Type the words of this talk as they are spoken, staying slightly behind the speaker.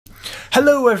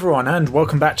Hello everyone and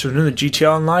welcome back to another GTA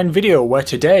Online video where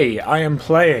today I am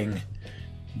playing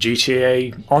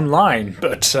GTA Online,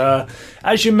 but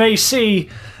as you may see,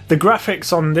 the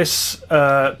graphics on this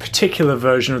particular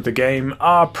version of the game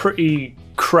are pretty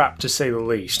crap to say the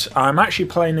least. I'm actually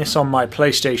playing this on my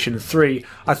PlayStation 3.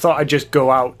 I thought I'd just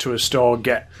go out to a store,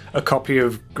 get a copy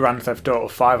of Grand Theft Auto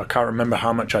 5. I can't remember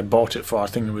how much I bought it for. I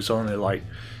think it was only like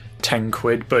 10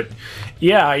 quid, but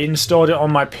yeah, I installed it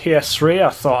on my PS3.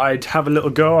 I thought I'd have a little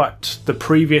go at the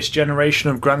previous generation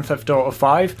of Grand Theft Auto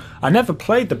 5. I never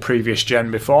played the previous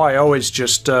gen before. I always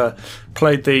just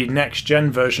played the next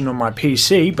gen version on my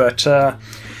PC, but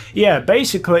yeah,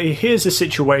 basically here's the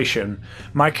situation.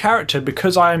 My character,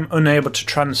 because I'm unable to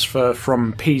transfer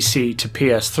from PC to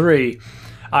PS3,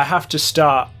 I have to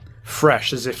start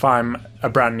fresh as if I'm a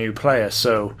brand new player.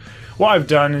 So what I've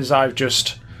done is I've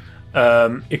just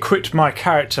equipped my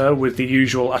character with the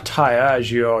usual attire as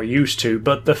you're used to,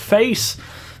 but the face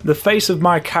of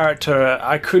my character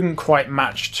I couldn't quite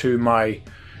match to my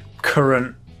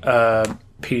current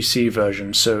PC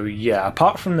version. So yeah,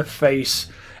 apart from the face,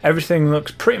 everything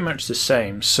looks pretty much the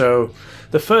same. So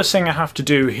the first thing I have to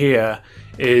do here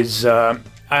is I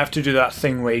have to do that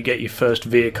thing where you get your first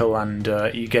vehicle and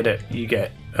you get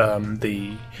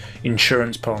the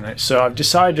insurance on it. So I've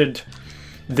decided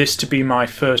this to be my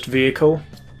first vehicle,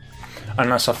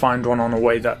 unless I find one on the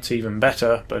way that's even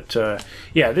better, but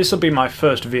yeah, this will be my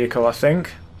first vehicle, I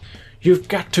think. You've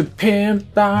got to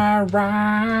pimp the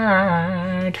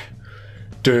ride.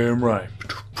 Damn right.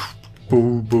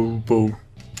 Boo boo boo.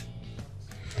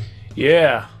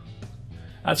 Yeah,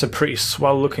 that's a pretty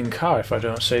swell looking car if I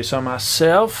don't say so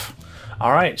myself.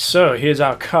 Alright, so here's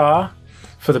our car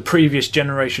for the previous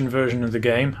generation version of the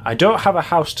game. I don't have a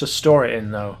house to store it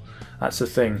in though. That's the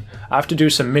thing. I have to do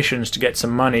some missions to get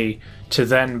some money to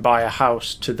then buy a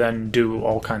house to then do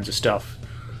all kinds of stuff.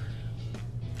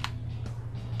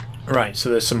 Right, so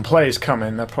there's some players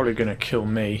coming. They're probably going to kill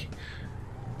me.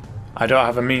 I don't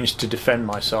have a means to defend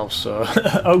myself, so...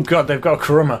 Oh god, they've got a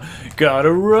Kuruma.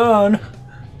 Gotta run!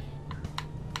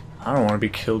 I don't want to be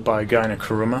killed by a guy in a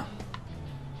Kuruma.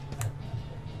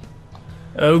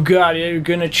 Oh god, you're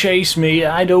gonna chase me.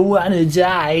 I don't want to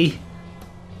die.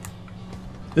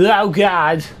 Oh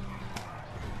god!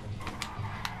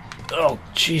 Oh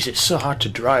jeez, it's so hard to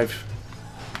drive.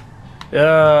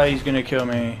 He's gonna kill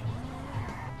me.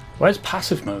 Where's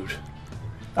passive mode?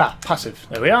 Ah, passive.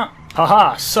 There we are.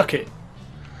 Haha, suck it.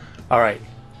 Alright.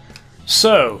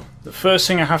 So, the first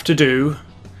thing I have to do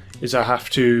is I have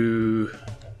to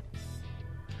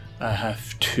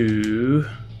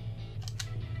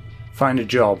find a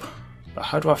job. But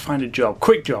how do I find a job?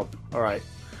 Quick job. Alright.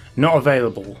 Not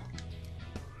available.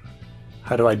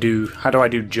 How do I do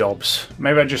jobs?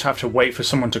 Maybe I just have to wait for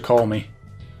someone to call me.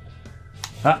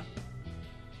 Ah.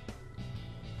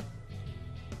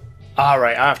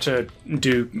 Alright, I have to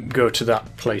go to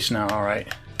that place now,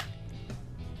 alright.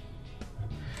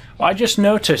 Well, I just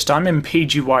noticed I'm in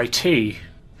PGYT.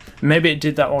 Maybe it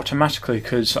did that automatically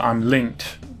because I'm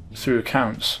linked through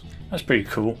accounts. That's pretty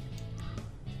cool.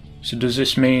 So does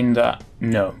this mean that...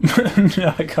 No.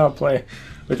 No, I can't play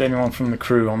with anyone from the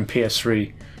crew on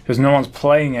PS3. Because no one's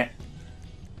playing it.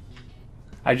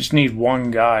 I just need one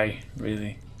guy,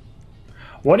 really.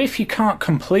 What if you can't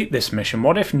complete this mission?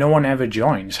 What if no one ever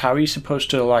joins? How are you supposed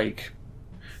to, like,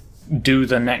 do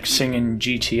the next thing in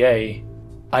GTA?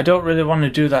 I don't really want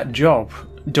to do that job.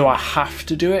 Do I have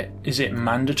to do it? Is it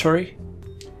mandatory?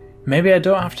 Maybe I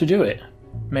don't have to do it.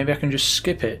 Maybe I can just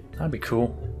skip it. That'd be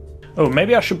cool. Oh,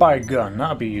 maybe I should buy a gun.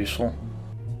 That'd be useful.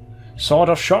 Sword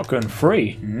or shotgun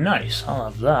free. Nice, I'll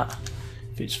have that.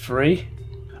 It's free.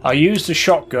 I'll use the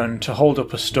shotgun to hold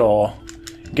up a store,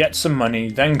 get some money,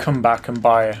 then come back and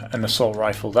buy an assault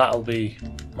rifle. That'll be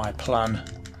my plan.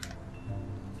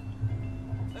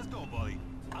 Let's go, buddy.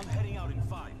 I'm heading out in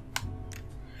 5.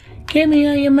 Give me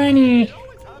all your money.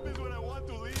 What happens when I want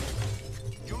to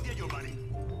leave? You'll get your money.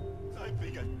 I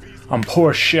think I'm peaceful. I'm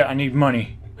poor as shit. I need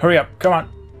money. Hurry up. Come on.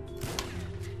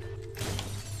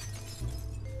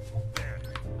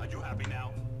 Are you happy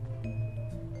now?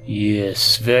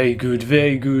 Yes, very good,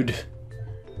 very good.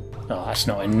 Oh, that's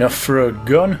not enough for a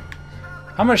gun.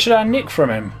 How much did I nick from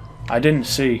him? I didn't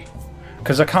see.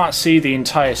 Because I can't see the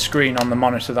entire screen on the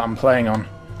monitor that I'm playing on.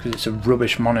 Because it's a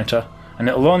rubbish monitor. And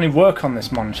it'll only work on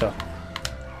this monitor.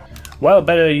 Well,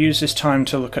 better use this time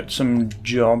to look at some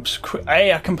jobs.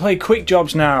 Hey, I can play quick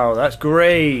jobs now. That's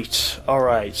great.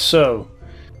 Alright, so...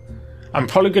 I'm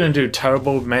probably going to do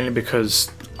terrible, mainly because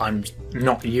I'm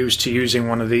not used to using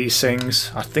one of these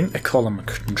things. I think they call them a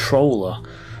controller.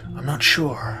 I'm not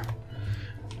sure.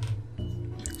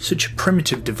 Such a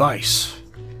primitive device.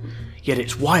 yet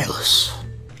it's wireless.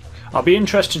 I'll be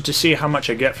interested to see how much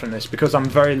I get from this, because I'm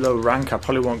very low rank. I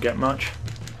probably won't get much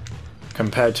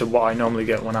compared to what I normally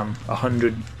get when I'm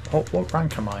 100. What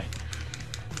rank am I?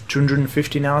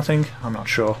 250 now, I think? I'm not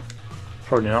sure.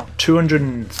 Probably not.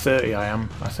 230 I am,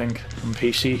 I think, on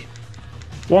PC.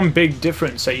 One big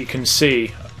difference that you can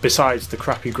see, besides the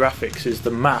crappy graphics, is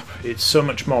the map. It's so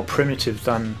much more primitive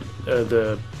than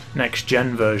the next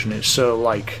gen version. It's so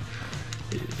like...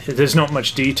 there's not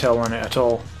much detail on it at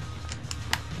all.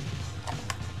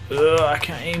 I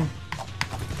can't aim.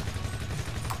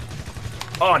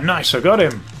 Oh, nice, I got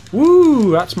him!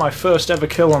 Woo! That's my first ever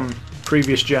kill on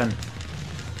previous gen.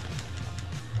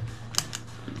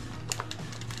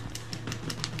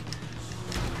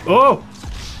 Oh!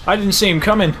 I didn't see him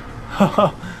coming.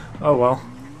 Oh well.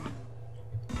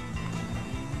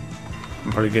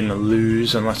 I'm probably going to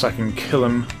lose unless I can kill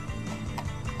him.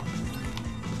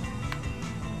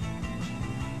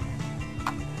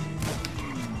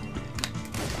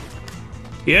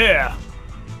 Yeah!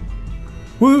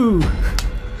 Woo!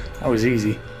 That was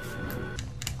easy.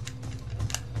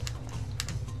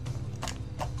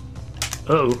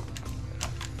 Uh-oh.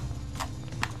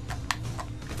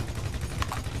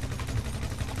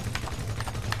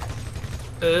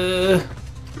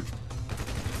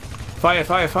 Fire,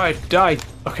 fire, fire, die!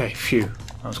 Okay, phew.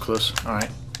 That was close. Alright.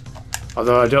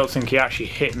 Although I don't think he actually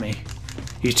hit me.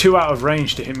 He's too out of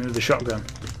range to hit me with the shotgun.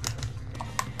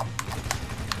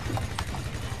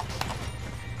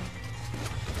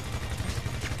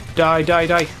 Die, die,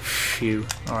 die! Phew.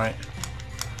 Alright.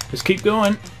 Let's keep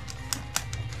going.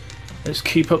 Let's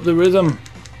keep up the rhythm.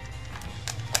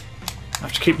 I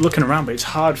have to keep looking around, but it's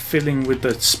hard fiddling with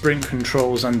the sprint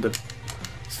controls and the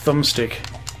thumbstick.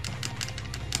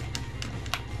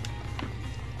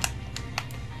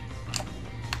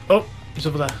 Oh, he's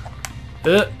over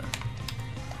there.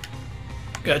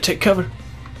 Gotta take cover.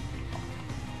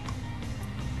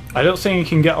 I don't think he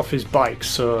can get off his bike,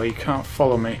 so he can't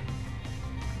follow me.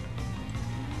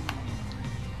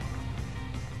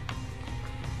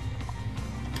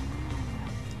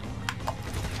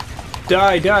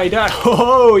 Die, die, die!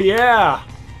 Oh yeah!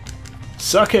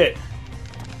 Suck it!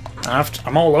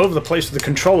 I'm all over the place with the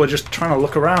controller, just trying to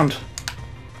look around.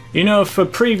 You know, for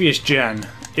previous gen,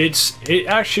 it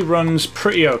actually runs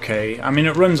pretty okay. I mean,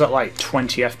 it runs at like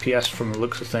 20 FPS from the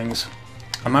looks of things.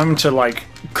 I'm having to like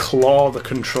claw the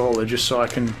controller just so I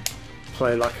can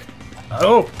play like...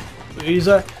 Oh! He's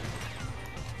a...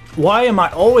 Why am I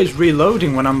always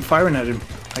reloading when I'm firing at him?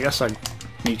 I guess I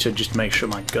need to just make sure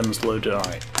my gun's loaded.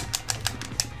 Alright.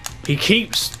 He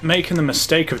keeps making the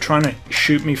mistake of trying to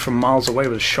shoot me from miles away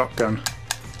with a shotgun.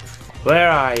 Where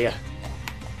are you?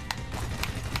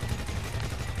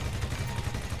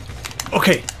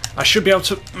 Okay, I should be able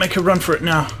to make a run for it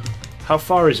now. How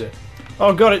far is it?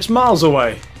 Oh god, it's miles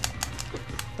away!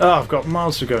 Oh, I've got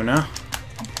miles to go now.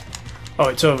 Oh,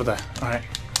 it's over there. Alright.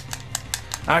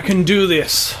 I can do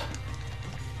this.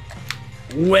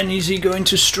 When is he going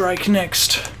to strike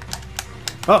next?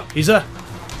 Oh, he's there.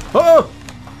 Oh!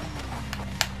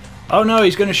 Oh no,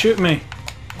 he's going to shoot me.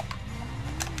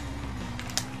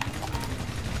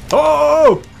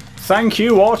 Oh! Thank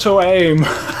you, auto aim.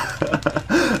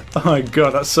 Oh my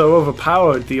god, that's so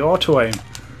overpowered, the auto aim.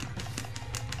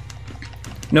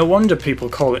 No wonder people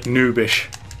call it noobish.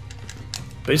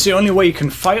 But it's the only way you can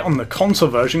fight on the console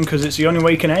version, because it's the only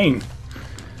way you can aim.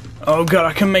 Oh god,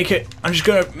 I can make it. I'm just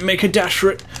going to make a dash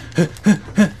for it.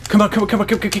 Come on, come on, come on,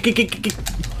 come on.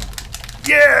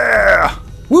 Yeah!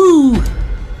 Woo!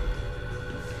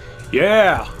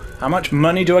 Yeah! How much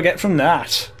money do I get from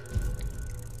that?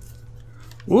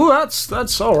 Ooh,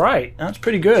 that's alright. That's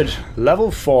pretty good. Level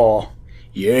 4.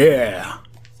 Yeah!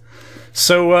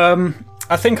 So,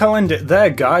 I think I'll end it there,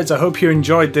 guys. I hope you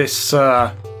enjoyed this,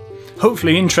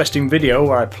 hopefully interesting video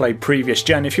where I played previous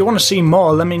gen. If you want to see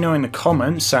more, let me know in the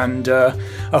comments, and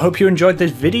I hope you enjoyed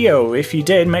this video. If you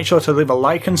did, make sure to leave a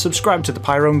like and subscribe to the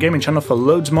Pyro Gaming channel for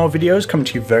loads more videos coming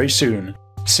to you very soon.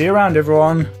 See you around,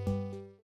 everyone!